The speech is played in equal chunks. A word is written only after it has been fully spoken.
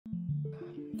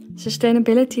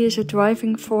Sustainability is a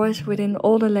driving force within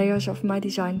all the layers of my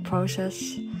design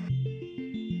process.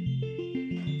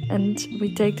 And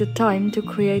we take the time to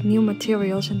create new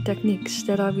materials and techniques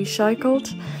that are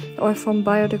recycled or from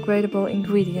biodegradable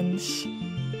ingredients.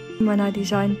 When I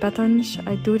design patterns,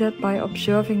 I do that by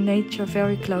observing nature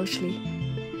very closely.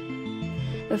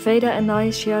 Aveda and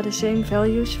I share the same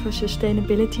values for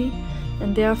sustainability,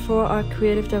 and therefore our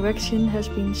creative direction has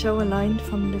been so aligned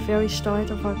from the very start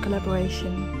of our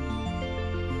collaboration.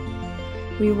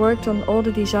 We worked on all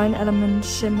the design elements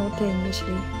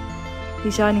simultaneously,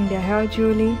 designing the hair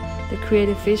jewelry, the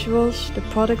creative visuals, the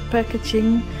product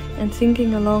packaging, and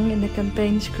thinking along in the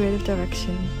campaign's creative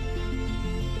direction.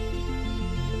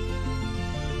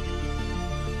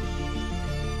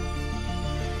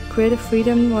 Creative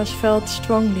freedom was felt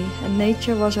strongly, and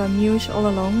nature was our muse all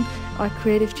along our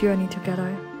creative journey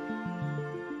together.